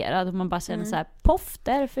irriterad och man bara känner så här, poff,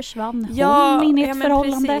 där försvann hon in i ett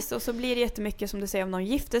förhållande. Precis, och så blir det jättemycket som du säger om någon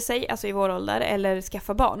gifter sig, alltså i vår ålder, eller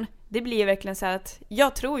skaffa barn. Det blir ju verkligen så här att,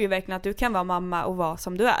 jag tror ju verkligen att du kan vara mamma och vara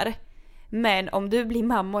som du är. Men om du blir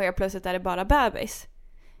mamma och jag plötsligt är det bara bebis,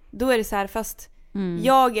 då är det så här, fast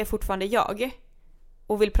jag är fortfarande jag.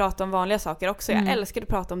 Och vill prata om vanliga saker också. Jag älskar att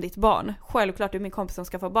prata om ditt barn. Självklart, du är min kompis som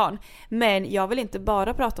ska få barn. Men jag vill inte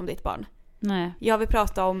bara prata om ditt barn. Nej. Jag vill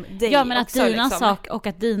prata om dig. Ja, men att också, dina liksom. och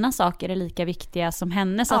att dina saker är lika viktiga som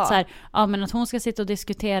hennes. Att så här, men att hon ska sitta och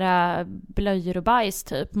diskutera blöjor och bajs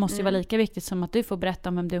typ måste ju vara lika viktigt som att du får berätta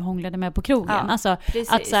om vem du hånglade med på krogen. Alltså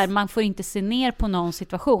att så här, man får inte se ner på någon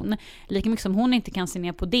situation. Lika mycket som hon inte kan se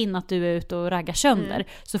ner på din, att du är ute och raggar sönder,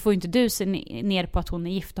 så får inte du se ner på att hon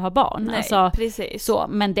är gift och har barn. Nej, alltså, precis. Så,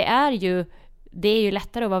 men det är ju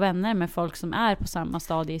lättare att vara vänner med folk som är på samma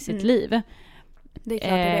stadie i sitt liv. Det är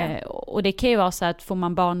klart det. Och det kan ju vara så att får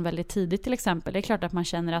man barn väldigt tidigt till exempel, det är klart att man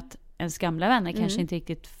känner att ens gamla vänner kanske inte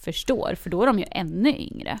riktigt förstår, för då är de ju ännu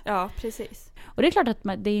yngre. Ja, precis. Och det är klart att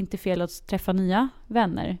det är inte fel att träffa nya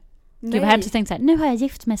vänner. Gud vad hemskt att tänka så här, nu har jag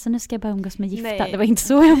gift mig så nu ska jag bara umgås med gifta. Nej. Det var inte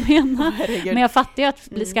så jag menade. Men jag fattar ju att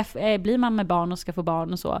blir man med barn och ska få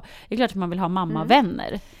barn och så, det är klart att man vill ha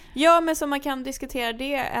mamma-vänner. Ja, men så man kan diskutera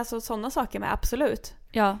det, alltså sådana saker med, absolut.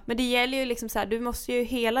 Ja. Men det gäller ju liksom så här, du måste ju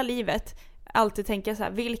hela livet, alltid tänka så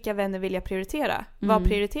här, vilka vänner vill jag prioritera? Vad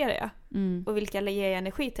prioriterar jag? Och vilka lägger jag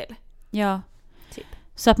energi till? Ja. Typ.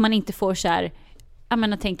 Så att man inte får så här,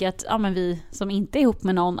 jag tänker att men vi som inte är ihop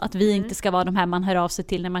med någon, att vi inte ska vara de här man hör av sig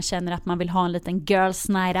till när man känner att man vill ha en liten girls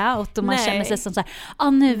night out och man känner sig som så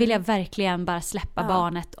här, nu vill jag verkligen bara släppa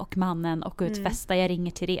barnet och mannen och gå ut festa. Jag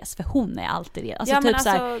ringer Therese för hon är alltid det. Alltså typ så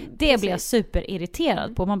här, det blir jag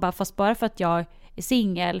superirriterad på. Man bara, fast bara för att jag är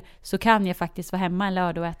singel så kan jag faktiskt vara hemma en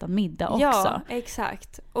lördag och äta middag också. Ja,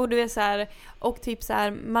 exakt. Och du är så här, och typ så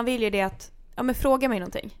här, man vill ju det att, men fråga mig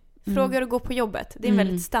någonting. Fråga hur det går på jobbet. Det är en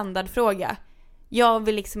väldigt standardfråga. Jag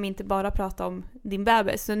vill liksom inte bara prata om din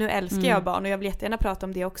bebis. Så nu älskar jag barn och jag vill jättegärna prata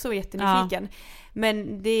om det också och är jättenyfiken.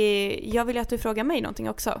 Men jag vill att du frågar mig någonting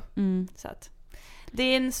också. Så att, det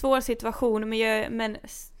är en svår situation, men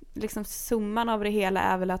liksom summan av det hela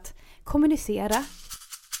är väl att kommunicera.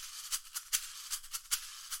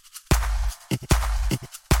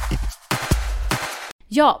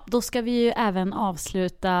 Ja, då ska vi ju även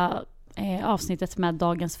avsluta avsnittet med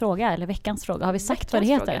dagens fråga, eller veckans fråga. Har vi sagt vad det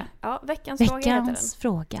heter? Fråga. Ja, veckans fråga heter den. Veckans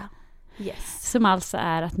fråga. Yes. Som alltså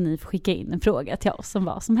är att ni får skicka in en fråga till oss som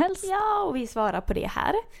vad som helst. Ja, och vi svarar på det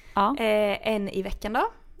här. Ja. En i veckan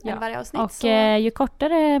då. En varje avsnitt. Och ju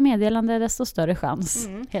kortare meddelande desto större chans,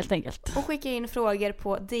 helt enkelt. Och skicka in frågor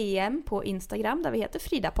på DM på Instagram där vi heter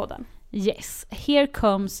Frida-podden. Yes, here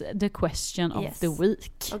comes the question of the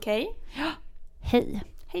week. Okej. Hej.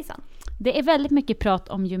 Hejsan. Det är väldigt mycket prat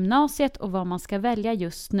om gymnasiet och vad man ska välja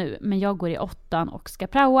just nu. Men jag går i 8:an och ska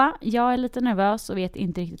praoa. Jag är lite nervös och vet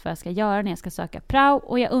inte riktigt vad jag ska göra när jag ska söka prao.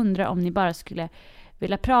 Och jag undrar om ni bara skulle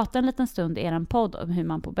vilja prata en liten stund i er podd om hur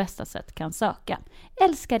man på bästa sätt kan söka.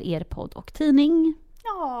 Älskar er podd och tidning.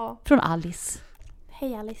 Ja. Från Alice.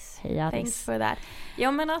 Hej Alice. Hej Alice. Thanks for that.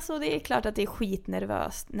 Ja, men alltså det är klart att det är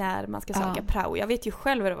skitnervöst när man ska söka prao. Jag vet ju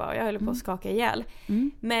själv hur det var. Jag höll på att skaka ihjäl.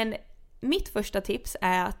 Men mitt första tips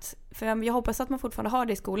är att, för jag hoppas att man fortfarande har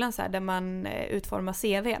det i skolan så här, där man utformar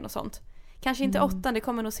CV:n och sånt. Kanske inte 8, det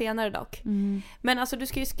kommer nog senare dock. Men alltså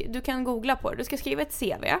du kan googla på det. Du ska skriva ett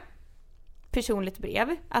CV. Personligt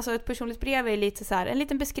brev. Alltså ett personligt brev är lite så här, en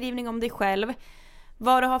liten beskrivning om dig själv.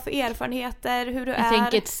 Vad du har för erfarenheter, hur du är. Jag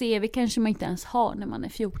tänker ett CV kanske man inte ens har när man är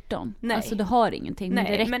 14. Nej. Alltså du har ingenting, men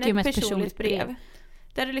det räcker ju med ett personligt brev.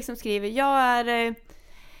 Där du liksom skriver, jag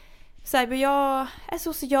är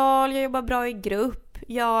social, jag jobbar bra i grupp,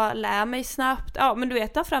 jag lär mig snabbt. Ja, men du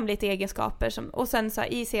vet, ta fram lite egenskaper. Och sen så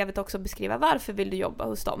i CV:t också beskriva varför vill du jobba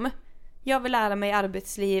hos dem. Jag vill lära mig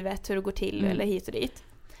arbetslivet, hur det går till eller hit och dit.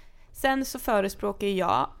 Sen så förespråkar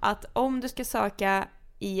jag att om du ska söka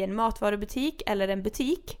i en matvarubutik eller en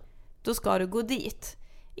butik, då ska du gå dit.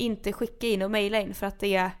 Inte skicka in och mejla in för att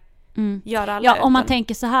det gör alla. Ja, om man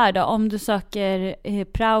tänker så här då, om du söker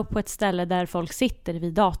prao på ett ställe där folk sitter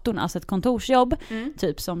vid datorn, alltså ett kontorsjobb,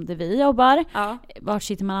 typ som det vi jobbar. Ja. Var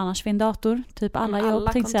sitter man annars vid en dator? Typ alla jobb.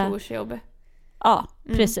 Alla kontorsjobb. Ja,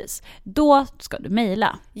 precis. Då ska du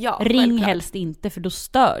mejla. Ja, ring självklart. Helst inte, för då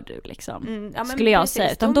stör du liksom. Ja, skulle jag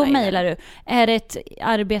säga. Utan då mejlar du. Är det ett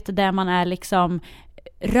arbete där man är liksom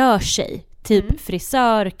rör sig, typ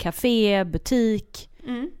frisör, café, butik,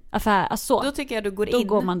 affär, alltså, då tycker jag du då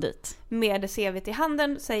går man dit med CV:t i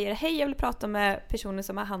handen, säger hej, jag vill prata med personen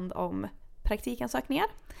som har hand om praktikansökningar.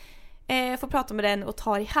 Får prata med den och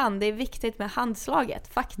ta i hand. Det är viktigt med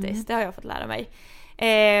handslaget faktiskt. Det har jag fått lära mig.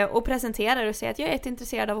 Och presenterar och säger att jag är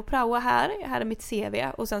intresserad av att praoa här är mitt CV.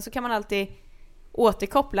 Och sen så kan man alltid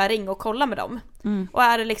återkoppla, ringa och kolla med dem. Och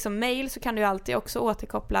är det liksom mail så kan du alltid också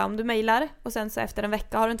återkoppla om du mailar. Och sen så efter en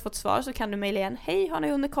vecka har du inte fått svar så kan du maila igen. Hej, har ni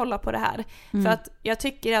hunnit kolla på det här? För att jag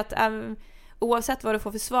tycker att oavsett vad du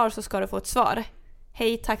får för svar så ska du få ett svar.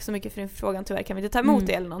 Hej, tack så mycket för din frågan, tyvärr kan vi inte ta emot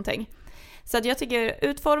det eller någonting. Så att jag tycker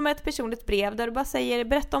utforma ett personligt brev där du bara säger,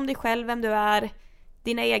 berätta om dig själv, vem du är,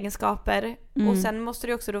 dina egenskaper. Och sen måste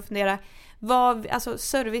du också då fundera, alltså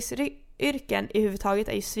serviceyrken i huvudtaget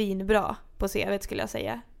är ju svinbra på CV skulle jag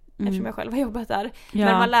säga. Eftersom jag själv har jobbat där. Ja.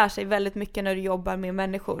 Men man lär sig väldigt mycket när du jobbar med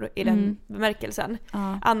människor i den bemärkelsen.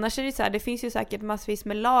 Ja. Annars är det så här, det finns ju säkert massvis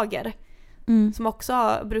med lager som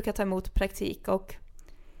också brukar ta emot praktik och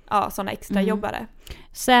sådana extra jobbare.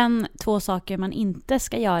 Sen 2 saker man inte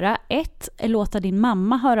ska göra. 1, låta din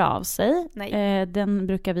mamma höra av sig. Den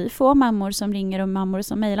brukar vi få, mammor som ringer och mammor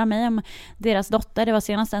som mejlar mig om deras dotter. Det var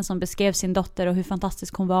senast en som beskrev sin dotter och hur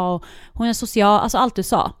fantastisk hon var. Och hon är social, alltså allt du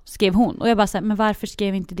sa skrev hon. Och jag bara säger, men varför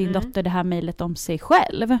skrev inte din dotter det här mejlet om sig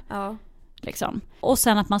själv? Ja. Liksom. Och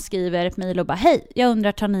sen att man skriver ett mejl och bara, hej, jag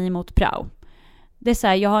undrar, tar ni emot prao? Det är så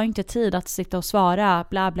här, jag har inte tid att sitta och svara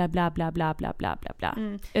bla bla bla bla bla bla bla bla.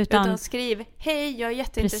 Utan skriv, hej jag är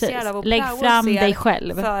jätteintresserad av att lägg fram dig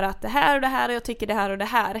själv. För att det här och det här och jag tycker det här och det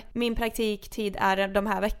här. Min praktiktid är de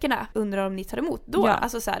här veckorna. Undrar om ni tar emot då. Ja.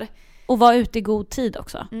 Alltså så här. Och vara ute i god tid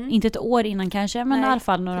också. Inte ett år innan kanske, men i alla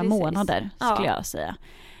fall några precis. månader skulle jag säga.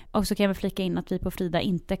 Och så kan jag flika in att vi på Frida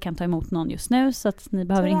inte kan ta emot någon just nu. Så att ni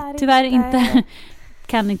behöver tyvärr inte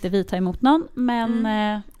kan inte vi ta emot någon. Men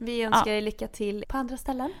vi önskar er lycka till på andra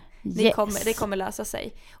ställen. Det kommer lösa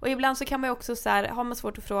sig. Och ibland så kan man ju också så här, har man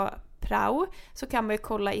svårt att få prao så kan man ju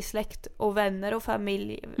kolla i släkt och vänner och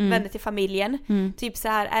vänner till familjen. Typ så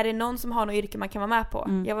här, är det någon som har något yrke man kan vara med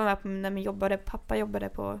på? Jag var med på när pappa jobbade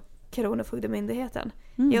på Kronofogdemyndigheten.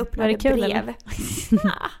 Jag upplevde brev.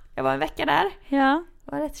 Jag var en vecka där. Ja.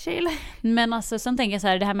 Det var rätt chill. Men alltså, sen tänker jag så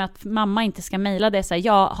här, det här med att mamma inte ska mejla det så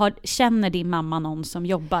här, känner din mamma någon som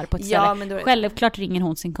jobbar på ett ställe? Självklart ringer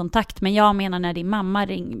hon sin kontakt, men jag menar när din mamma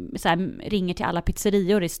ringer till alla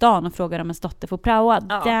pizzerior i stan och frågar om ens dotter får praoa.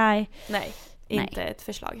 Nej, inte ett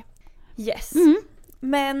förslag. Yes.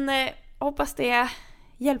 Men hoppas det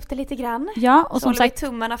hjälpte lite grann. Ja, och så som sagt,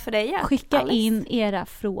 tummarna för dig. Skicka in era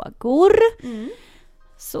frågor.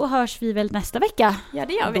 Så hörs vi väl nästa vecka. Ja,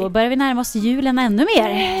 det gör vi. Då börjar vi närma oss julen ännu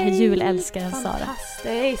mer. Julälskaren Sara.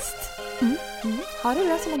 Fantastiskt. Ha det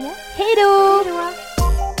bra så länge. Hej då!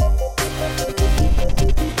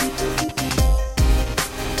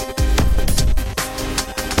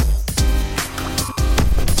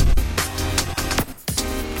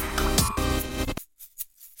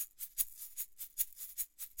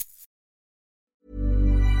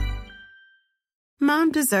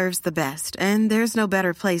 Mom deserves the best, and there's no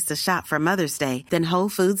better place to shop for Mother's Day than Whole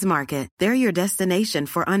Foods Market. They're your destination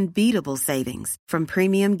for unbeatable savings, from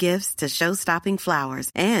premium gifts to show-stopping flowers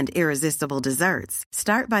and irresistible desserts.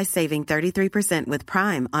 Start by saving 33% with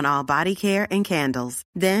Prime on all body care and candles.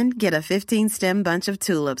 Then get a 15-stem bunch of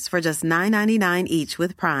tulips for just $9.99 each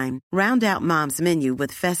with Prime. Round out Mom's menu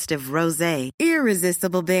with festive rosé,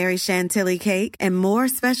 irresistible berry chantilly cake, and more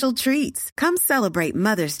special treats. Come celebrate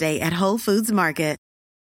Mother's Day at Whole Foods Market.